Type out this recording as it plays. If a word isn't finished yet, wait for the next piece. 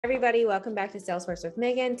Everybody, welcome back to Salesforce with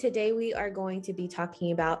Megan. Today we are going to be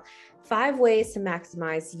talking about 5 ways to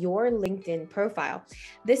maximize your LinkedIn profile.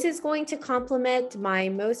 This is going to complement my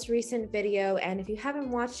most recent video, and if you haven't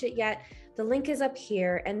watched it yet, the link is up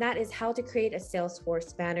here, and that is how to create a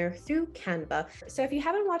Salesforce banner through Canva. So if you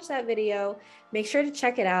haven't watched that video, make sure to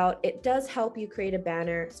check it out. It does help you create a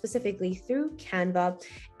banner specifically through Canva.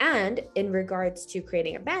 And in regards to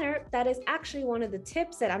creating a banner, that is actually one of the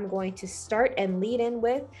tips that I'm going to start and lead in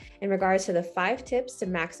with in regards to the 5 tips to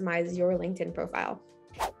maximize your LinkedIn profile.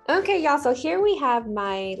 Okay, y'all, so here we have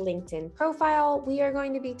my LinkedIn profile. We are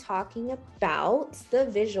going to be talking about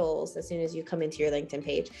the visuals as soon as you come into your LinkedIn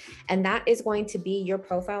page, and that is going to be your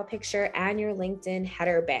profile picture and your LinkedIn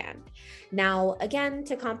header band. Now, again,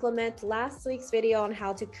 to complement last week's video on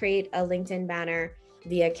how to create a LinkedIn banner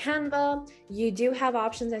via Canva, you do have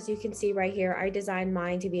options, as you can see right here. I designed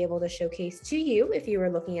mine to be able to showcase to you, if you were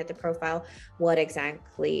looking at the profile, what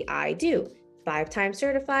exactly I do. 5-time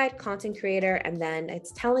certified content creator, and then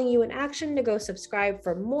it's telling you an action to go subscribe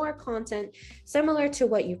for more content similar to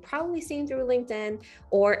what you've probably seen through LinkedIn,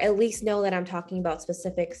 or at least know that I'm talking about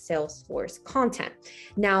specific Salesforce content.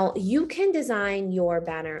 Now, you can design your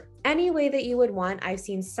banner any way that you would want. I've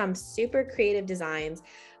seen some super creative designs,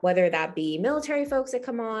 whether that be military folks that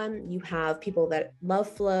come on, you have people that love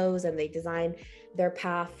flows and they design their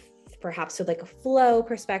path perhaps with like a flow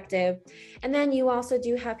perspective. And then you also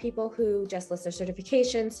do have people who just list their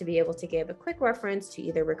certifications to be able to give a quick reference to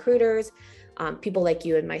either recruiters, people like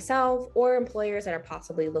you and myself, or employers that are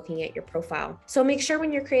possibly looking at your profile. So make sure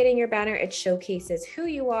when you're creating your banner, it showcases who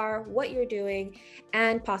you are, what you're doing,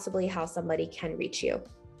 and possibly how somebody can reach you.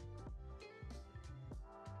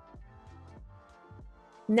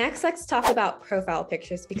 Next, let's talk about profile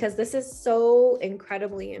pictures, because this is so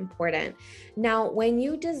incredibly important. Now, when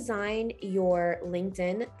you design your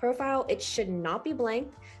LinkedIn profile, it should not be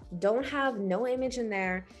blank. Don't have no image in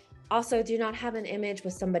there. Also, do not have an image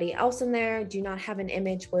with somebody else in there. Do not have an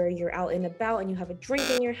image where you're out and about and you have a drink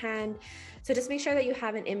in your hand. So just make sure that you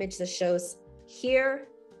have an image that shows here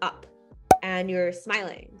up and you're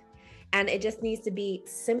smiling. And it just needs to be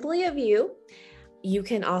simply of you. You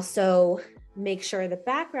can also make sure the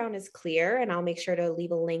background is clear, and I'll make sure to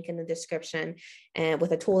leave a link in the description and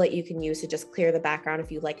with a tool that you can use to just clear the background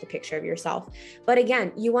if you like the picture of yourself. But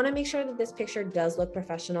again, you want to make sure that this picture does look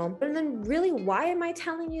professional. And then really, why am I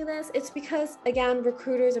telling you this? It's because, again,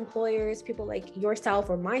 recruiters, employers, people like yourself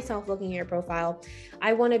or myself looking at your profile,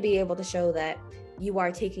 I want to be able to show that you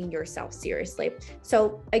are taking yourself seriously.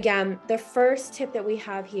 So again, the first tip that we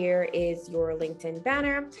have here is your LinkedIn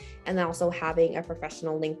banner, and then also having a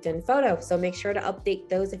professional LinkedIn photo. So make sure to update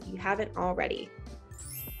those if you haven't already.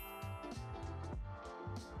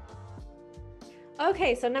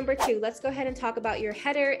 Okay, so number 2, let's go ahead and talk about your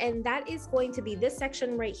header, and that is going to be this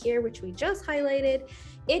section right here, which we just highlighted.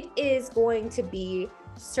 It is going to be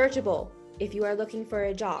searchable if you are looking for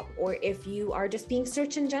a job, or if you are just being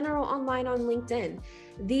searched in general online on LinkedIn.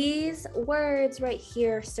 These words right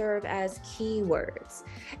here serve as keywords,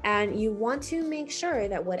 and you want to make sure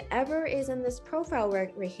that whatever is in this profile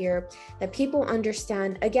right here, that people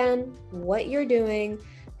understand, again, what you're doing,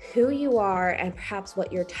 who you are, and perhaps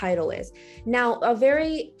what your title is. Now, a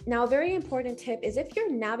very important tip is, if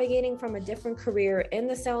you're navigating from a different career in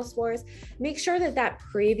the Salesforce, make sure that that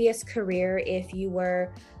previous career, if you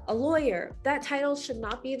were a lawyer, that title should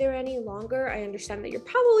not be there any longer. I understand that you're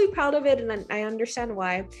probably proud of it, and I understand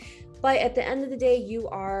why. But at the end of the day, you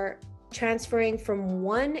are transferring from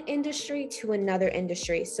one industry to another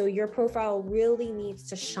industry. So your profile really needs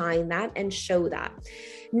to shine that and show that.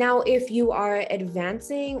 Now, if you are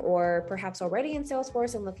advancing or perhaps already in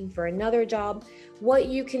Salesforce and looking for another job, what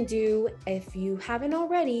you can do, if you haven't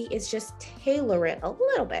already, is just tailor it a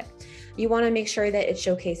little bit. You want to make sure that it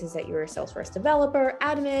showcases that you're a Salesforce developer,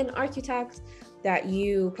 admin, architect, that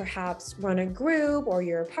you perhaps run a group, or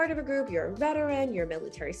you're a part of a group, you're a veteran, you're a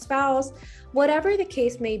military spouse, whatever the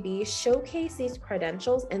case may be, showcase these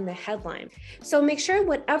credentials in the headline. So make sure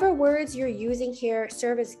whatever words you're using here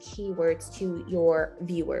serve as keywords to your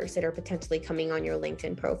viewers that are potentially coming on your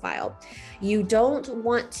LinkedIn profile. You don't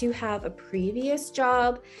want to have a previous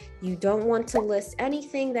job. You don't want to list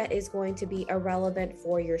anything that is going to be irrelevant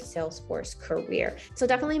for your Salesforce career. So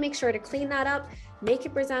definitely make sure to clean that up, make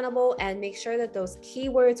it presentable, and make sure that those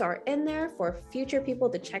keywords are in there for future people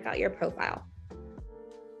to check out your profile.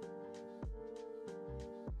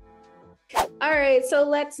 All right, so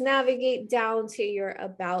let's navigate down to your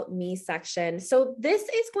About Me section. So this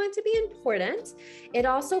is going to be important. It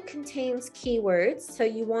also contains keywords. So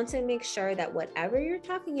you want to make sure that whatever you're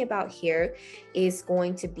talking about here is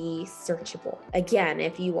going to be searchable. Again,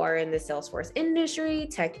 if you are in the Salesforce industry,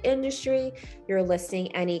 tech industry, you're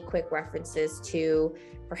listing any quick references to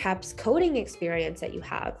perhaps coding experience that you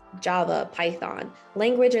have, Java, Python,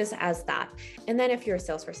 languages as that. And then if you're a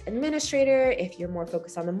Salesforce administrator, if you're more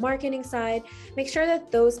focused on the marketing side, make sure that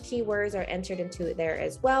those keywords are entered into there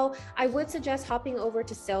as well. I would suggest hopping over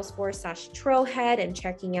to Salesforce/Trailhead and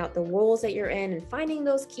checking out the roles that you're in and finding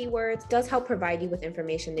those keywords. It does help provide you with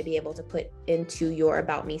information to be able to put into your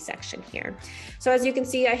About Me section here. So as you can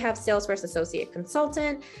see, I have Salesforce Associate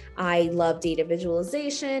Consultant. I love data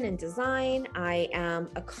visualization and design. I am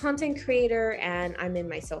a content creator and I'm in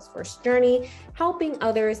my Salesforce journey, helping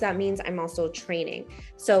others. That means I'm also training.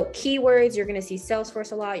 So keywords, you're going to see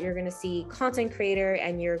Salesforce a lot. You're going to see content creator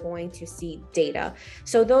and you're going to see data.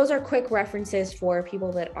 So those are quick references for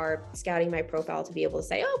people that are scouting my profile to be able to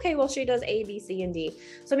say, okay, well, she does A, B, C, and D.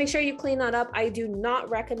 So make sure you clean that up. I do not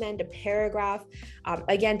recommend a paragraph.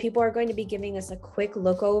 Again, people are going to be giving us a quick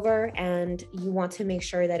look over and you want to make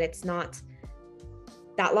sure that it's not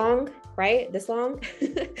that long, right? This long.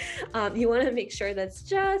 You want to make sure that's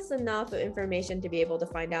just enough information to be able to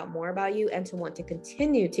find out more about you and to want to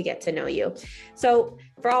continue to get to know you. So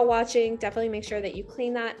for all watching, definitely make sure that you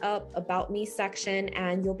clean that up About Me section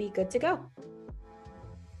and you'll be good to go.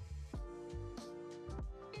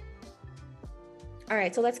 All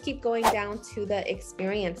right, so let's keep going down to the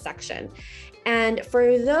experience section. And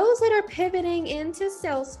for those that are pivoting into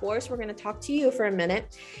Salesforce, we're going to talk to you for a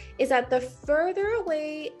minute, is that the further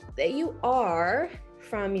away that you are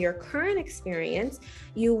from your current experience,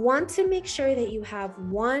 you want to make sure that you have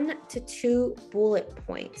 1 to 2 bullet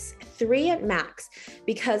points, 3 at max,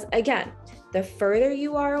 because again, the further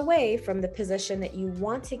you are away from the position that you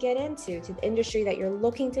want to get into, to the industry that you're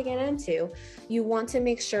looking to get into, you want to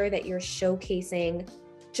make sure that you're showcasing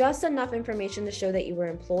just enough information to show that you were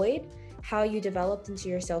employed, how you developed into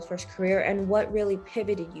your Salesforce career, and what really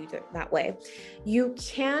pivoted you that way. You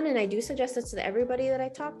can, and I do suggest this to everybody that I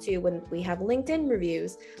talk to when we have LinkedIn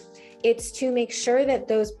reviews, it's to make sure that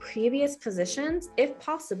those previous positions, if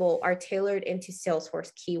possible, are tailored into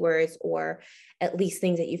Salesforce keywords or at least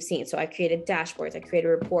things that you've seen. So I created dashboards, I created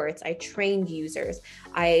reports, I trained users,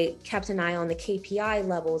 I kept an eye on the KPI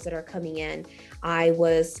levels that are coming in, I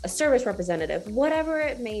was a service representative, whatever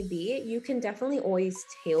it may be, you can definitely always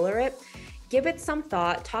tailor it. Give it some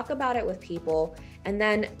thought, talk about it with people, and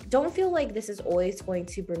then don't feel like this is always going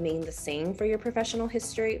to remain the same for your professional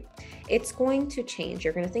history. It's going to change.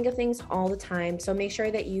 You're going to think of things all the time. So make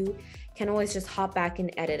sure that you can always just hop back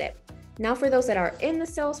and edit it. Now, for those that are in the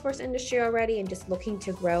Salesforce industry already and just looking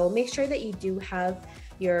to grow, make sure that you do have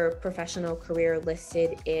your professional career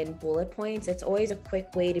listed in bullet points. It's always a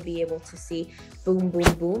quick way to be able to see, boom,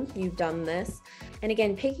 boom, boom, you've done this. And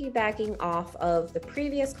again, piggybacking off of the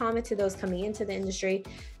previous comment to those coming into the industry,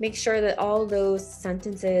 make sure that all those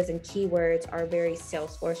sentences and keywords are very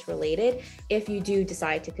Salesforce related if you do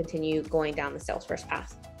decide to continue going down the Salesforce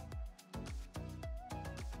path.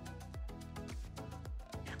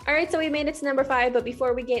 All right, so we made it to number 5, but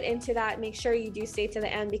before we get into that, make sure you do stay to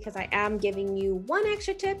the end because I am giving you one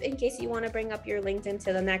extra tip in case you want to bring up your LinkedIn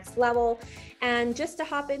to the next level. And just to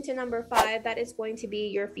hop into number 5, that is going to be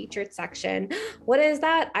your featured section. What is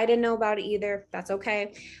that? I didn't know about it either. That's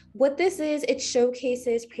okay. What this is, it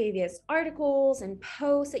showcases previous articles and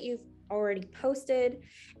posts that you've already posted,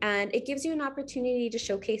 and it gives you an opportunity to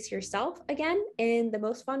showcase yourself again in the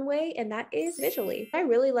most fun way, and that is visually. What I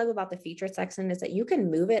really love about the featured section is that you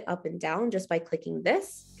can move it up and down just by clicking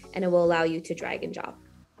this, and it will allow you to drag and drop.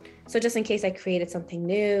 So just in case I created something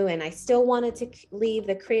new and I still wanted to leave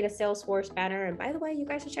the Create a Salesforce banner, and by the way, you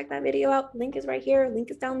guys should check that video out. Link is right here. Link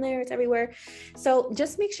is down there. It's everywhere. So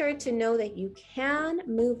just make sure to know that you can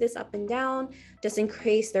move this up and down just in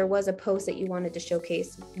case there was a post that you wanted to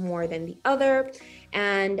showcase more than the other.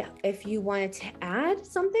 And if you wanted to add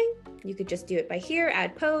something, you could just do it by here,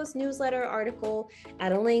 add post, newsletter, article,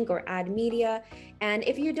 add a link, or add media. And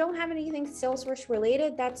if you don't have anything Salesforce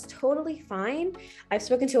related, that's totally fine. I've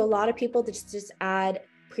spoken to a lot of people that just add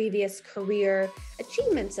previous career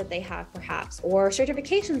achievements that they have perhaps, or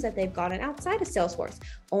certifications that they've gotten outside of Salesforce,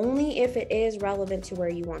 only if it is relevant to where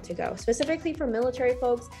you want to go. Specifically for military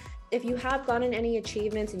folks, if you have gotten any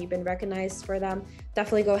achievements and you've been recognized for them,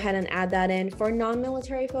 definitely go ahead and add that in. For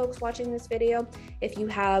non-military folks watching this video, if you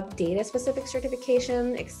have data specific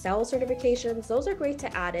certification, Excel certifications, those are great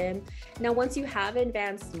to add in. Now, once you have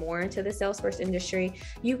advanced more into the Salesforce industry,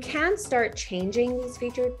 you can start changing these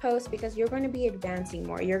featured posts because you're going to be advancing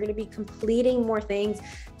more. You're going to be completing more things,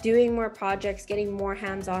 doing more projects, getting more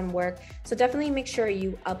hands-on work. So definitely make sure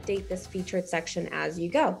you update this featured section as you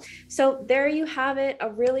go. So there you have it, a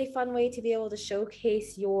really fun way to be able to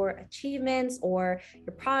showcase your achievements or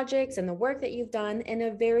your projects and the work that you've done in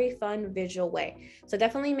a very fun visual way. So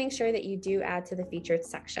definitely make sure that you do add to the featured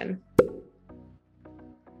section.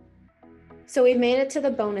 So we've made it to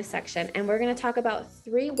the bonus section, and we're going to talk about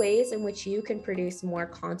 3 ways in which you can produce more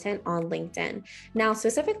content on LinkedIn. Now,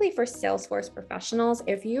 specifically for Salesforce professionals,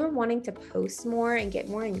 if you're wanting to post more and get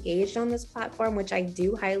more engaged on this platform, which I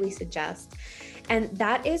do highly suggest, and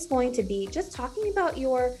that is going to be just talking about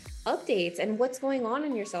your updates and what's going on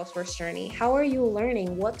in your Salesforce journey. How are you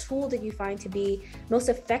learning? What tool did you find to be most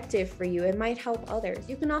effective for you? It might help others.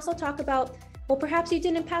 You can also talk about, well, perhaps you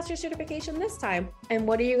didn't pass your certification this time, and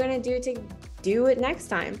what are you going to do to do it next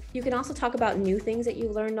time? You can also talk about new things that you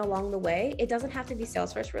learned along the way. It doesn't have to be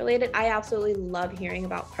Salesforce related. I absolutely love hearing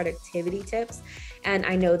about productivity tips, and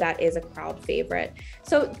I know that is a crowd favorite.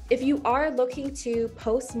 So if you are looking to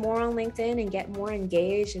post more on LinkedIn and get more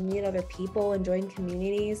engaged and meet other people and join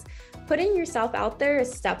communities, putting yourself out there is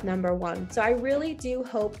step number 1. So I really do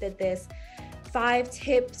hope that this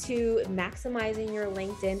 5-tip to maximizing your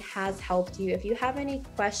LinkedIn has helped you. If you have any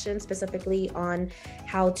questions specifically on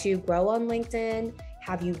how to grow on LinkedIn,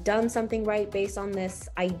 have you done something right based on this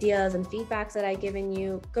ideas and feedbacks that I've given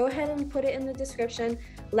you, go ahead and put it in the description.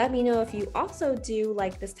 Let me know if you also do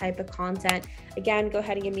like this type of content. Again, go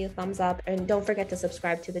ahead and give me a thumbs up, and don't forget to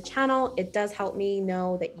subscribe to the channel. It does help me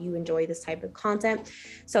know that you enjoy this type of content.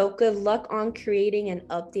 So good luck on creating and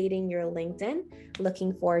updating your LinkedIn.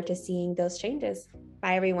 Looking forward to seeing those changes.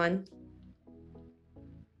 Bye, everyone.